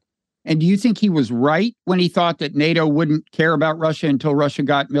push back. And do you think he was right when he thought that NATO wouldn't care about Russia until Russia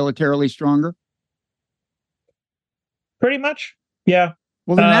got militarily stronger? Pretty much, yeah.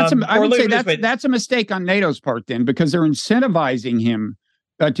 Well, then I would say that's a mistake on NATO's part then, because they're incentivizing him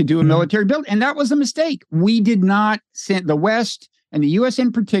to do a military build. And that was a mistake. We did not send the West, and the U.S.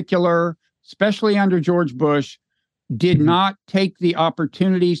 in particular, especially under George Bush, did not take the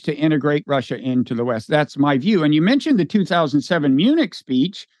opportunities to integrate Russia into the West. That's my view. And you mentioned the 2007 Munich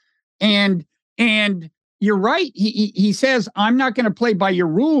speech, and you're right. He says, I'm not going to play by your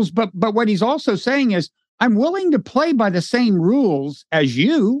rules. But what he's also saying is, I'm willing to play by the same rules as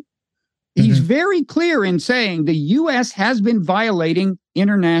you. He's very clear in saying the U.S. has been violating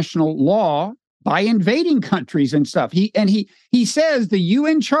international law by invading countries and stuff. He says the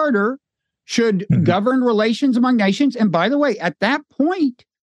UN Charter should govern relations among nations. And by the way, at that point,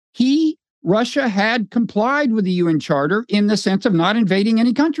 Russia had complied with the UN Charter in the sense of not invading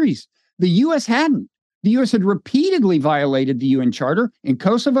any countries. The U.S. hadn't. The U.S. had repeatedly violated the UN Charter in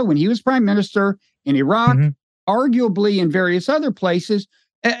Kosovo when he was prime minister, in Iraq, arguably in various other places.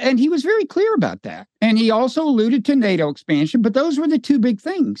 And he was very clear about that. And he also alluded to NATO expansion, but those were the two big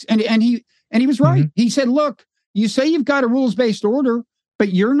things. And he was right. He said, look, you say you've got a rules-based order,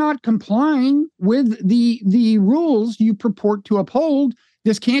 but you're not complying with the rules you purport to uphold.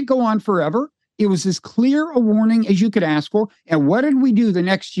 This can't go on forever. It was as clear a warning as you could ask for. And what did we do the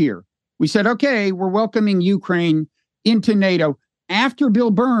next year? We said, okay, we're welcoming Ukraine into NATO, after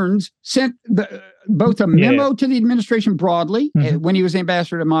Bill Burns sent both a memo to the administration broadly when he was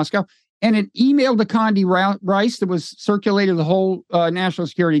ambassador to Moscow, and an email to Condi Rice that was circulated to the whole national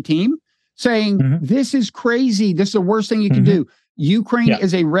security team saying, this is crazy. This is the worst thing you can do. Ukraine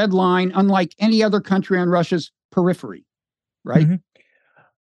is a red line, unlike any other country on Russia's periphery, right?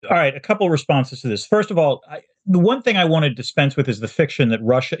 All right, a couple of responses to this. First of all, the one thing I want to dispense with is the fiction that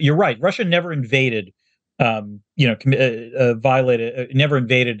Russia, you're right, Russia never invaded never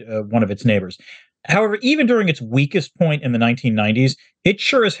invaded one of its neighbors. However, even during its weakest point in the 1990s, it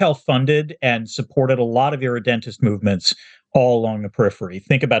sure as hell funded and supported a lot of irredentist movements all along the periphery.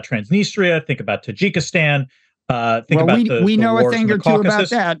 Think about Transnistria, think about Tajikistan, we know a thing or two about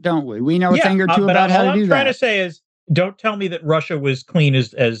that, don't we? We know a thing or two about how to do that. All I'm trying to say is, don't tell me that Russia was clean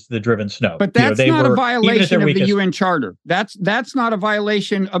as the driven snow. But that's not a violation of the UN Charter. That's not a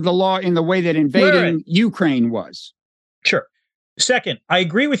violation of the law in the way that invading Ukraine was. Sure. Second, I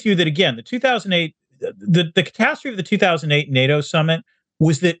agree with you that, again, the 2008, the catastrophe of the 2008 NATO summit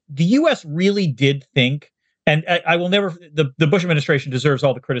was that the U.S. really did think, and I will never, the Bush administration deserves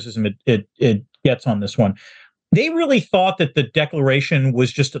all the criticism it gets on this one. They really thought that the declaration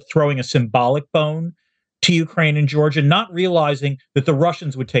was just throwing a symbolic bone to Ukraine and Georgia, not realizing that the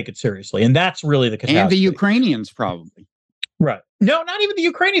Russians would take it seriously. And that's really the catastrophe. And the Ukrainians, probably. Right. No, not even the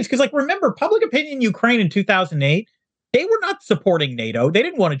Ukrainians. Because, remember, public opinion in Ukraine in 2008, they were not supporting NATO. They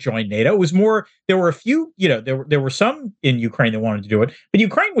didn't want to join NATO. It was more, there were a few, there were some in Ukraine that wanted to do it. But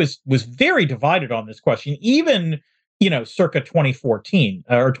Ukraine was very divided on this question, even, circa 2014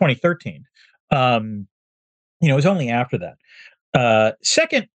 or 2013. It was only after that.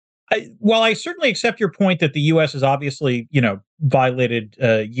 Second, while I certainly accept your point that the U.S. has obviously, violated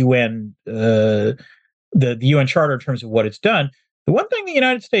UN the UN Charter in terms of what it's done, the one thing the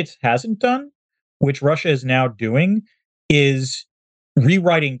United States hasn't done, which Russia is now doing, is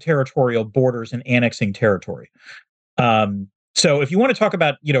rewriting territorial borders and annexing territory. So if you want to talk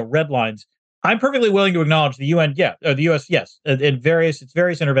about red lines, I'm perfectly willing to acknowledge the UN, the U.S., yes, in various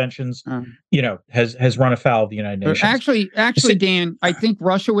interventions, has run afoul of the United Nations. Actually, Dan, I think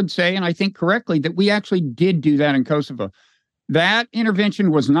Russia would say, and I think correctly, that we actually did do that in Kosovo. That intervention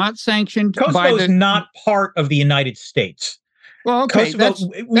was not sanctioned. Kosovo is not part of the United States. Well, okay,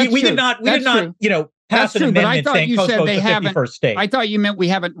 Kosovo, we did not, pass an amendment saying Kosovo is the 51st state. I thought you meant we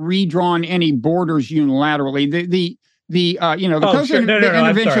haven't redrawn any borders unilaterally. The Kosovo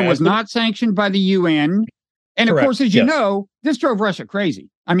intervention was not sanctioned by the UN. And of course, as you know, this drove Russia crazy.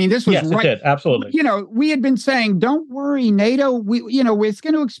 I mean, this was right. It did, absolutely. We had been saying, don't worry, NATO, it's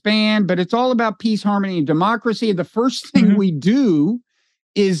going to expand, but it's all about peace, harmony, and democracy. The first thing we do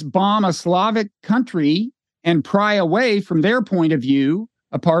is bomb a Slavic country and pry away, from their point of view,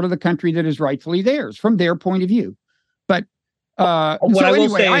 a part of the country that is rightfully theirs, from their point of view. But I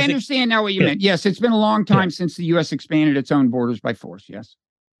understand now what you meant. Yes, it's been a long time since the U.S. expanded its own borders by force. Yes.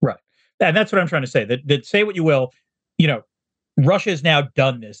 Right. And that's what I'm trying to say. That say what you will, Russia has now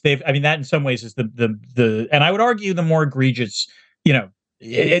done this. That in some ways is the and I would argue the more egregious,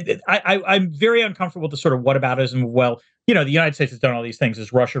 I'm very uncomfortable with the sort of whataboutism. Well, the United States has done all these things.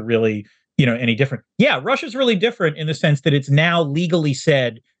 Is Russia really, any different? Yeah, Russia's really different in the sense that it's now legally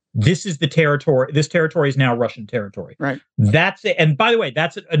said this is the territory. This territory is now Russian territory. Right. That's it. And by the way,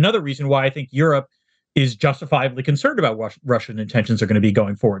 that's another reason why I think Europe is justifiably concerned about what Russian intentions are going to be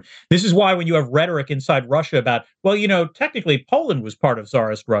going forward. This is why when you have rhetoric inside Russia about, well, technically Poland was part of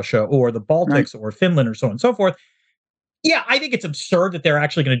Tsarist Russia or the Baltics or Finland or so on and so forth. Yeah, I think it's absurd that they're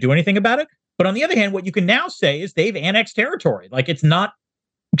actually going to do anything about it. But on the other hand, what you can now say is they've annexed territory. Like, it's not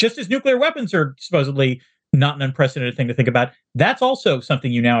just as nuclear weapons are supposedly not an unprecedented thing to think about. That's also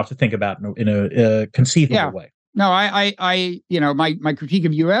something you now have to think about in a conceivable way. No, my critique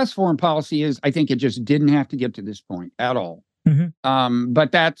of U.S. foreign policy is I think it just didn't have to get to this point at all. Mm-hmm.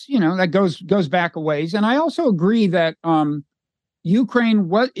 But that's, that goes back a ways. And I also agree that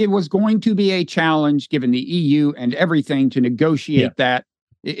Ukraine, it was going to be a challenge given the EU and everything to negotiate that.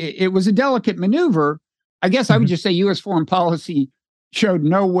 It was a delicate maneuver. I guess I would just say U.S. foreign policy showed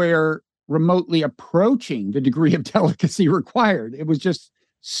nowhere remotely approaching the degree of delicacy required. It was just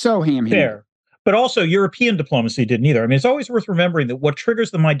so ham-handed. Fair. But also European diplomacy didn't either. I mean, it's always worth remembering that what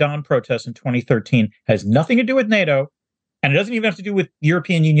triggers the Maidan protests in 2013 has nothing to do with NATO, and it doesn't even have to do with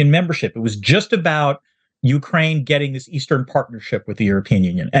European Union membership. It was just about Ukraine getting this Eastern Partnership with the European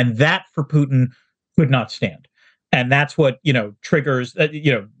Union. And that, for Putin, could not stand. And that's what, triggers, his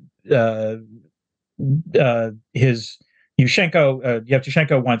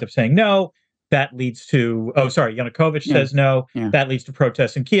Yevtushenko winds up saying no. That leads to, Yanukovych says no. Yeah. That leads to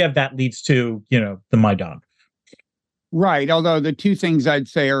protests in Kiev. That leads to, the Maidan. Right. Although the two things I'd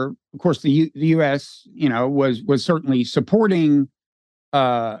say are, of course, the U.S., was certainly supporting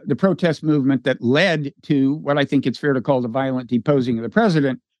the protest movement that led to what I think it's fair to call the violent deposing of the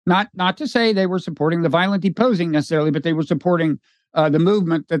president. Not to say they were supporting the violent deposing necessarily, but they were supporting the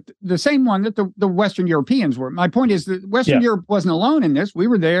movement, that the same one that the Western Europeans were. My point is that Western Europe wasn't alone in this. We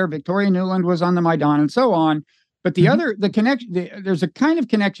were there. Victoria Nuland was on the Maidan and so on. But the connection, there's a kind of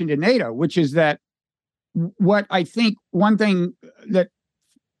connection to NATO, which is that what I think one thing that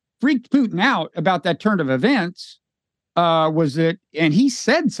freaked Putin out about that turn of events was that, and he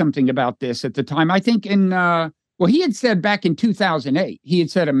said something about this at the time, I think he had said back in 2008, he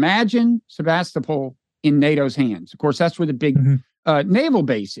had said, imagine Sevastopol in NATO's hands. Of course, that's where the big naval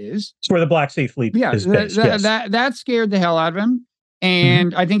base is. It's where the Black Sea Fleet is based. That scared the hell out of him.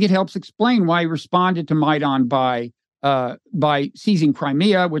 And I think it helps explain why he responded to Maidan by seizing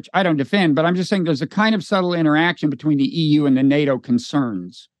Crimea, which I don't defend, but I'm just saying there's a kind of subtle interaction between the EU and the NATO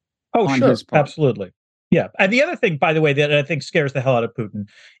concerns. Oh, sure. Absolutely. Yeah. And the other thing, by the way, that I think scares the hell out of Putin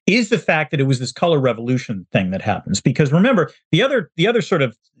is the fact that it was this color revolution thing that happens. Because remember, the other sort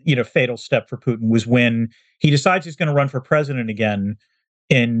of, fatal step for Putin was when he decides he's going to run for president again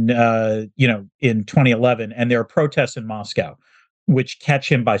in 2011, and there are protests in Moscow, which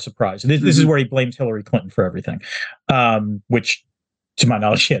catch him by surprise. This is where he blames Hillary Clinton for everything, which, to my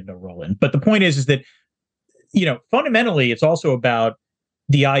knowledge, she had no role in. But the point is that, fundamentally, it's also about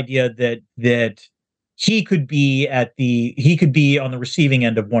the idea that he could be on the receiving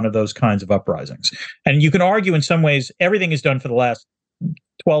end of one of those kinds of uprisings. And you can argue in some ways everything he's done for the last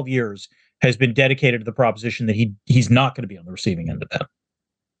 12 years has been dedicated to the proposition that he's not going to be on the receiving end of that.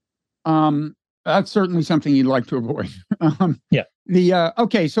 That's certainly something you'd like to avoid.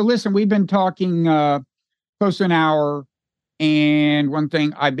 Okay, so listen, we've been talking close to an hour, and one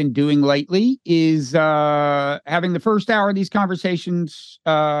thing I've been doing lately is having the first hour of these conversations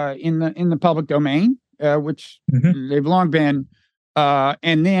in the public domain, which they've long been,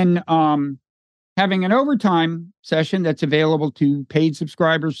 and then having an overtime session that's available to paid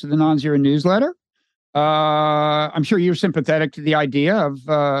subscribers to the Non-Zero newsletter. I'm sure you're sympathetic to the idea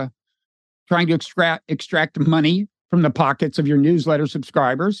of trying to extract money from the pockets of your newsletter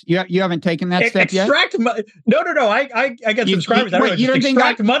subscribers. You haven't taken that step yet? No. I get subscribers.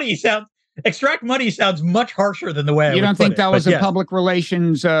 Extract money sounds much harsher than the way I would put it. You don't think that was a public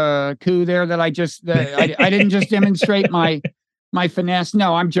relations coup there that I didn't just demonstrate my finesse?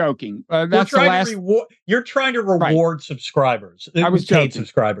 No, I'm joking. That's the last. You're trying to reward subscribers. I was joking. Paid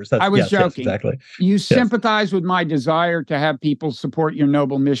subscribers. I was joking. Yes, exactly. You sympathize with my desire to have people support your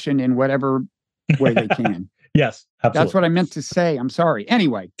noble mission in whatever way they can. Yes, absolutely. That's what I meant to say. I'm sorry.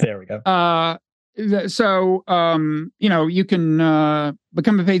 Anyway. There we go. So, you can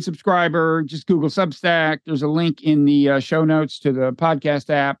become a paid subscriber. Just Google Substack. There's a link in the show notes to the podcast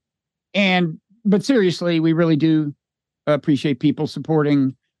app. But seriously, we really do appreciate people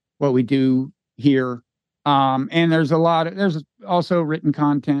supporting what we do here. And there's also written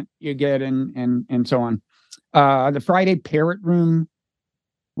content you get and so on. The Friday Parrot Room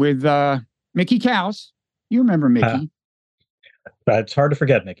with Mickey Kaus. You remember Mickey. It's hard to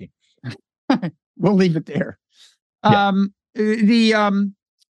forget, Mickey. We'll leave it there. Yeah.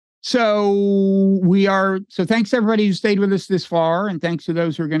 So thanks to everybody who stayed with us this far, and thanks to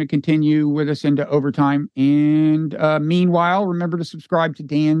those who are going to continue with us into overtime. And meanwhile, remember to subscribe to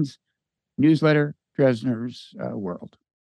Dan's newsletter, Drezner's World.